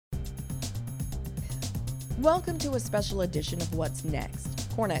Welcome to a special edition of What's Next,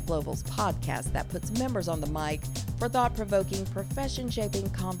 CoreNet Global's podcast that puts members on the mic for thought-provoking,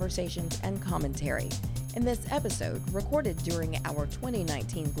 profession-shaping conversations and commentary. In this episode, recorded during our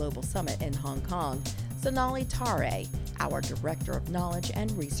 2019 Global Summit in Hong Kong, Sonali Tare, our Director of Knowledge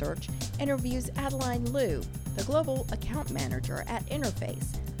and Research, interviews Adeline Liu, the Global Account Manager at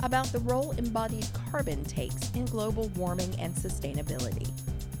Interface, about the role embodied carbon takes in global warming and sustainability.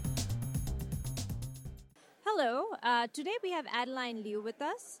 Hello, today we have Adeline Liu with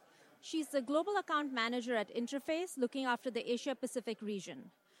us. She's the Global Account Manager at Interface, looking after the Asia-Pacific region.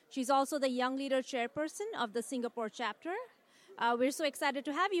 She's also the Young Leader Chairperson of the Singapore chapter. We're so excited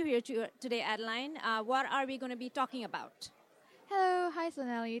to have you here today, Adeline. What are we going to be talking about? Hello, hi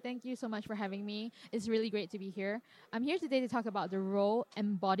Sonali. Thank you so much for having me. It's really great to be here. I'm here today to talk about the role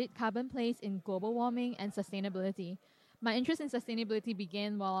embodied carbon plays in global warming and sustainability. My interest in sustainability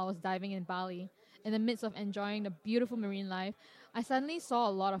began while I was diving in Bali. In the midst of enjoying the beautiful marine life, I suddenly saw a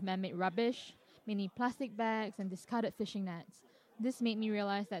lot of man-made rubbish, many plastic bags, and discarded fishing nets. This made me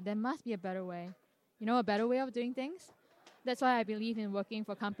realize that there must be a better way. A better way of doing things? That's why I believe in working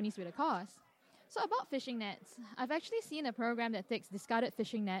for companies with a cause. So about fishing nets, I've actually seen a program that takes discarded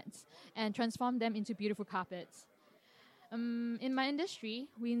fishing nets and transforms them into beautiful carpets. In my industry,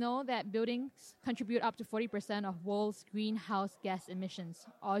 we know that buildings contribute up to 40% of world's greenhouse gas emissions,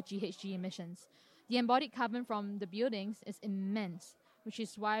 or GHG emissions. The embodied carbon from the buildings is immense, which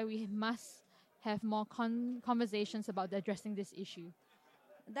is why we must have more conversations about addressing this issue.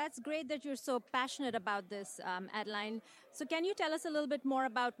 That's great that you're so passionate about this, Adeline. So can you tell us a little bit more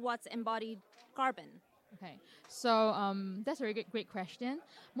about what's embodied carbon? Okay, so that's a very great question.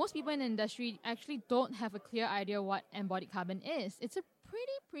 Most people in the industry actually don't have a clear idea what embodied carbon is. It's a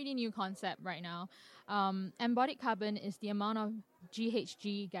pretty new concept right now. Embodied carbon is the amount of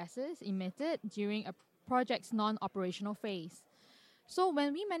GHG gases emitted during a project's non-operational phase. So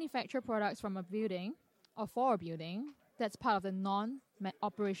when we manufacture products from a building or for a building, that's part of the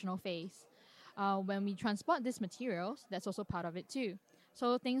non-operational phase. When we transport these materials, that's also part of it too.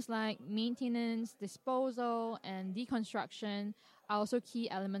 So things like maintenance, disposal, and deconstruction are also key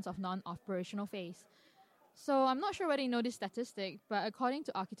elements of non-operational phase. So I'm not sure whether you know this statistic, but according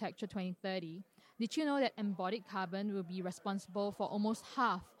to Architecture 2030, did you know that embodied carbon will be responsible for almost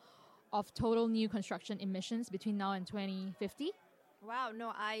half of total new construction emissions between now and 2050? Wow,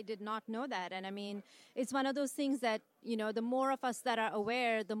 no, I did not know that. And I mean, it's one of those things that, the more of us that are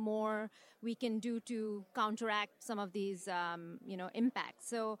aware, the more we can do to counteract some of these, impacts.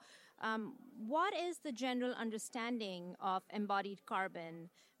 So what is the general understanding of embodied carbon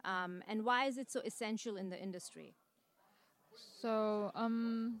and why is it so essential in the industry? So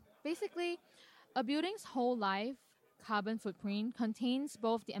basically, a building's whole life carbon footprint contains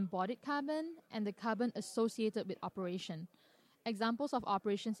both the embodied carbon and the carbon associated with operation. Examples of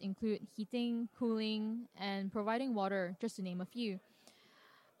operations include heating, cooling, and providing water, just to name a few.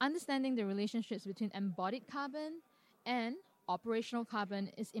 Understanding the relationships between embodied carbon and operational carbon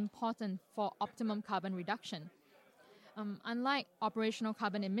is important for optimum carbon reduction. Unlike operational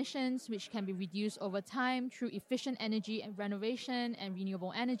carbon emissions, which can be reduced over time through efficient energy and renovation and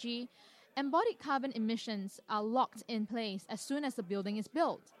renewable energy, embodied carbon emissions are locked in place as soon as the building is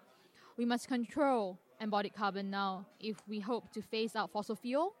built. We must control embodied carbon now if we hope to phase out fossil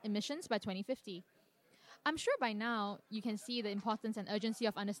fuel emissions by 2050. I'm sure by now you can see the importance and urgency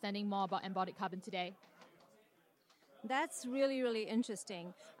of understanding more about embodied carbon today. That's really, really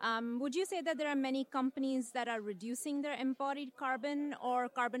interesting. Would you say that there are many companies that are reducing their embodied carbon or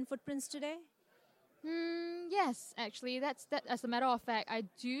carbon footprints today? Yes, actually, that. As a matter of fact, I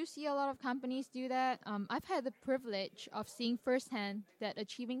do see a lot of companies do that. I've had the privilege of seeing firsthand that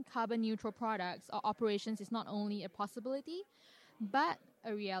achieving carbon neutral products or operations is not only a possibility, but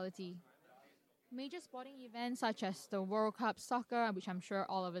a reality. Major sporting events such as the World Cup Soccer, which I'm sure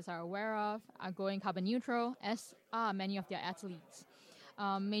all of us are aware of, are going carbon neutral, as are many of their athletes.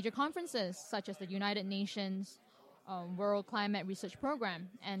 Major conferences such as the United Nations World Climate Research Program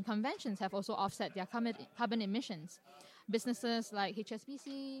and conventions have also offset their carbon emissions. Businesses like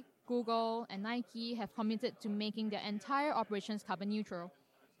HSBC, Google, and Nike have committed to making their entire operations carbon neutral.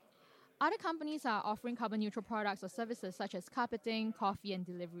 Other companies are offering carbon neutral products or services such as carpeting, coffee, and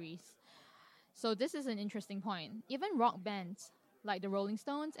deliveries. So this is an interesting point. Even rock bands like the Rolling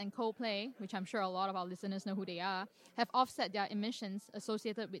Stones and Coldplay, which I'm sure a lot of our listeners know who they are, have offset their emissions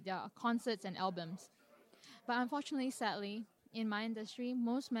associated with their concerts and albums. But unfortunately, sadly, in my industry,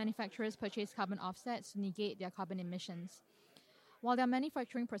 most manufacturers purchase carbon offsets to negate their carbon emissions, while their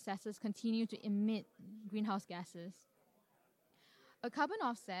manufacturing processes continue to emit greenhouse gases. A carbon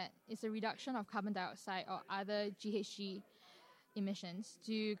offset is a reduction of carbon dioxide or other GHG emissions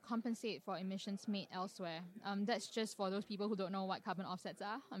to compensate for emissions made elsewhere. That's just for those people who don't know what carbon offsets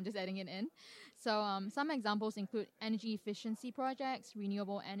are. I'm just adding it in. So some examples include energy efficiency projects,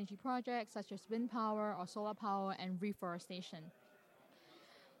 renewable energy projects such as wind power or solar power, and reforestation.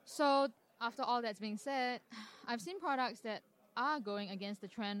 So after all that's being said, I've seen products that are going against the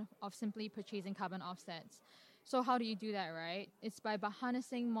trend of simply purchasing carbon offsets. So how do you do that, right? It's by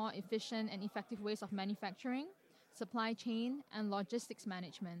harnessing more efficient and effective ways of manufacturing, supply chain, and logistics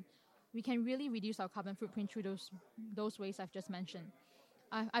management. We can really reduce our carbon footprint through those ways I've just mentioned.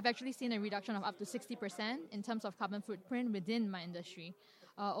 I've actually seen a reduction of up to 60% in terms of carbon footprint within my industry,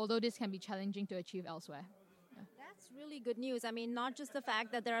 although this can be challenging to achieve elsewhere. That's really good news. I mean, not just the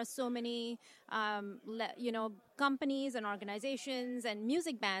fact that there are so many, companies and organizations and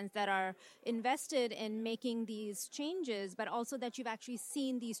music bands that are invested in making these changes, but also that you've actually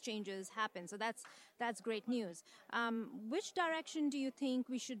seen these changes happen. So that's great news. Which direction do you think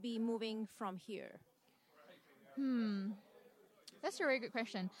we should be moving from here? That's a very good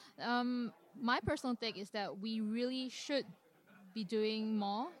question. My personal take is that we really should be doing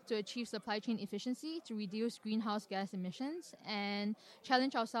more to achieve supply chain efficiency, to reduce greenhouse gas emissions, and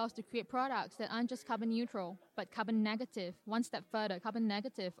challenge ourselves to create products that aren't just carbon neutral, but carbon negative, one step further, carbon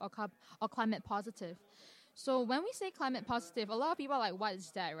negative or climate positive. So when we say climate positive, a lot of people are like, what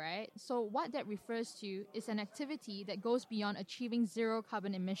is that, right? So what that refers to is an activity that goes beyond achieving zero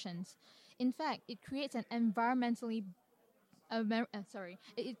carbon emissions. In fact, it creates an environmental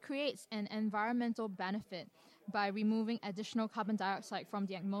benefit by removing additional carbon dioxide from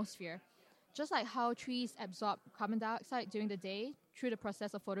the atmosphere. Just like how trees absorb carbon dioxide during the day through the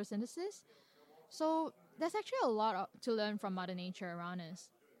process of photosynthesis. So there's actually a lot to learn from Mother Nature around us.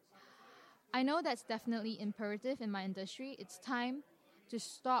 I know that's definitely imperative in my industry. It's time to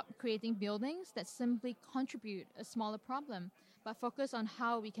stop creating buildings that simply contribute a smaller problem, but focus on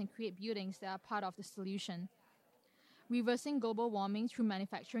how we can create buildings that are part of the solution. Reversing global warming through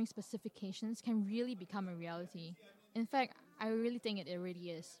manufacturing specifications can really become a reality. In fact, I really think it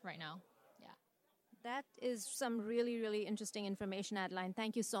already is right now. Yeah. That is some really, really interesting information, Adeline.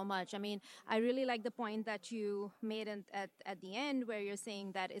 Thank you so much. I mean, I really like the point that you made at the end where you're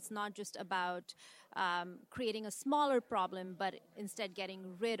saying that it's not just about creating a smaller problem, but instead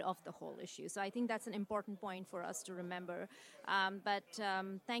getting rid of the whole issue. So I think that's an important point for us to remember. But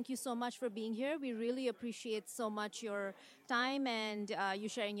thank you so much for being here. We really appreciate so much your time and you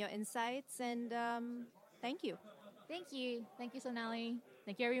sharing your insights. And thank you. Thank you. Thank you, Sonali.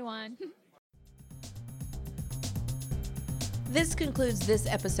 Thank you, everyone. This concludes this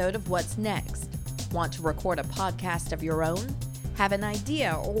episode of What's Next. Want to record a podcast of your own? Have an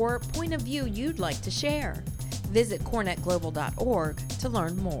idea or point of view you'd like to share? Visit CoreNetGlobal.org to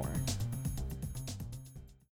learn more.